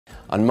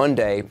On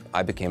Monday,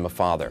 I became a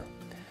father.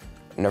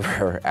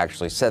 Never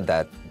actually said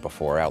that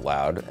before out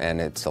loud, and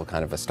it still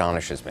kind of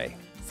astonishes me.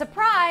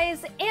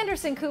 Surprise!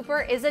 Anderson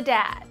Cooper is a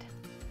dad.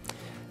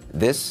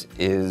 This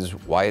is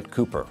Wyatt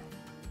Cooper.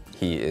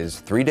 He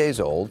is 3 days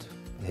old.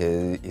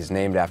 He's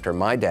named after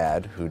my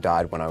dad, who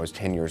died when I was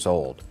 10 years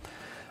old.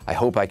 I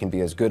hope I can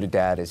be as good a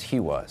dad as he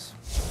was.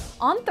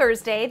 On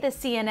Thursday, the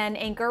CNN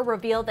anchor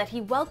revealed that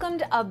he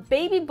welcomed a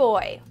baby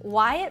boy,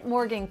 Wyatt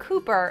Morgan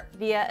Cooper,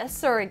 via a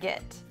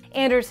surrogate.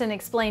 Anderson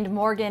explained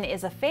Morgan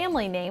is a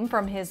family name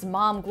from his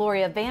mom,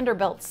 Gloria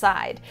Vanderbilt's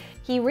side.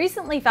 He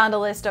recently found a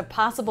list of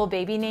possible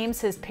baby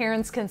names his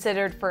parents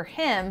considered for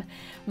him.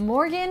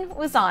 Morgan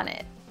was on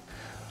it.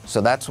 So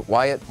that's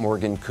Wyatt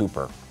Morgan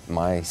Cooper,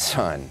 my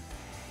son.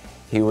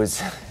 He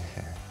was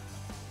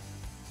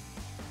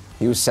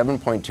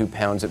 7.2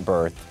 pounds at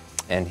birth,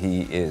 and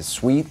he is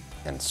sweet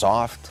and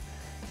soft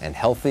and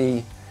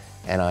healthy,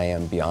 and I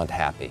am beyond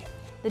happy.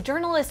 The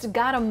journalist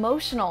got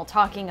emotional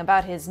talking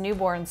about his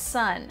newborn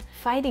son,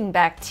 fighting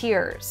back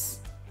tears.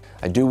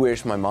 I do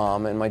wish my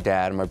mom and my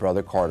dad and my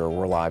brother Carter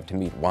were alive to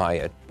meet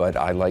Wyatt, but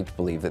I like to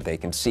believe that they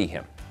can see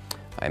him.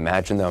 I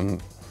imagine them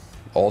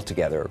all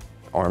together,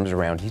 arms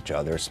around each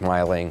other,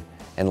 smiling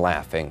and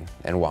laughing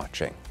and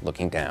watching,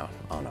 looking down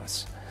on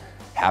us.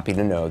 Happy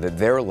to know that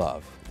their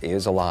love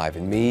is alive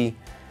in me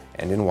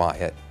and in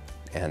Wyatt,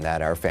 and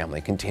that our family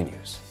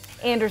continues.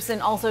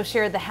 Anderson also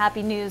shared the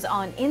happy news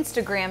on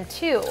Instagram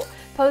too,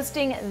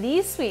 posting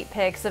these sweet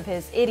pics of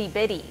his itty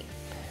bitty.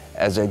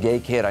 As a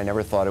gay kid, I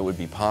never thought it would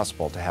be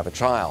possible to have a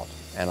child,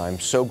 and I'm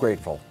so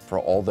grateful for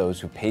all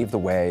those who paved the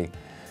way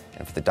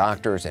and for the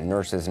doctors and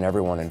nurses and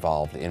everyone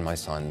involved in my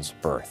son's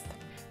birth.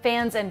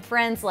 Fans and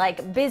friends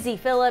like Busy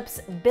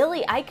Phillips,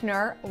 Billy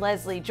Eichner,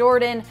 Leslie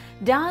Jordan,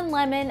 Don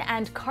Lemon,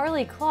 and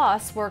Carly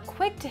Kloss were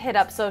quick to hit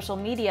up social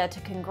media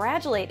to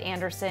congratulate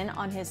Anderson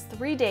on his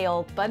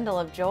 3-day-old bundle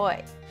of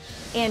joy.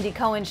 Andy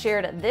Cohen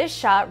shared this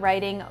shot,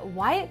 writing,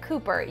 "Wyatt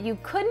Cooper, you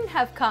couldn't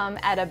have come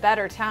at a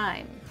better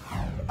time."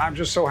 I'm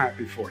just so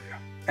happy for you.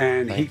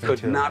 And he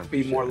could not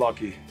be more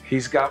lucky.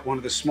 He's got one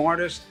of the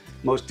smartest,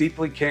 most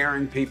deeply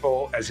caring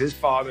people as his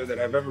father that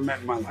I've ever met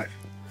in my life.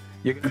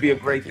 You're going to be a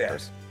great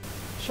dad.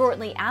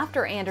 Shortly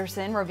after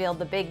Anderson revealed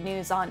the big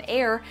news on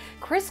air,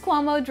 Chris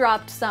Cuomo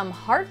dropped some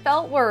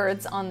heartfelt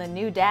words on the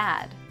new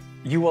dad.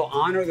 You will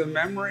honor the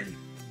memory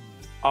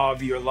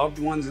of your loved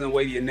ones in a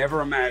way you never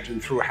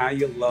imagined through how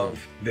you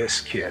love this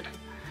kid.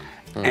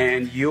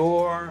 And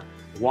your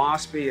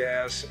waspy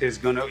ass is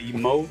going to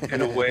emote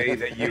in a way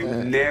that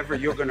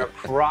you're going to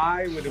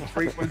cry with a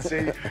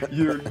frequency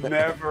you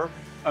never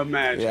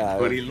imagined. Yeah,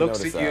 when he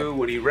looks at you,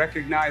 when he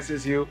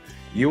recognizes you,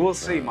 you will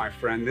see, my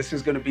friend, this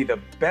is going to be the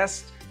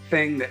best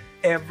thing that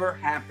ever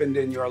happened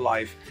in your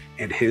life,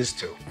 and his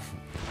too.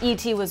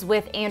 E.T. was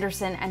with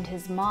Anderson and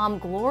his mom,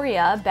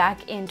 Gloria,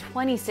 back in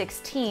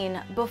 2016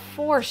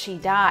 before she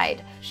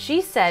died. She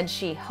said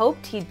she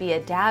hoped he'd be a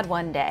dad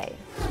one day.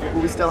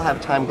 We still have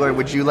time, Gloria.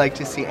 Would you like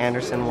to see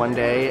Anderson one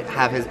day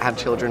have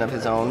children of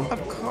his own?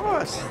 Of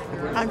course.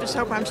 I just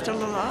hope I'm still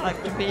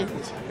alive to be.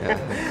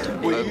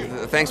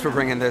 Thanks for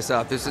bringing this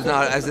up. This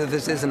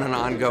isn't an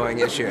ongoing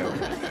issue.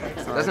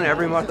 Doesn't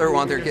every mother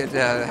want their kid to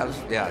have?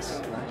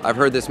 Yes. I've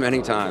heard this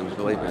many times,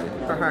 believe me.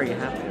 For her, you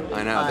have to.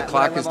 I know. The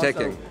clock is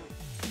ticking.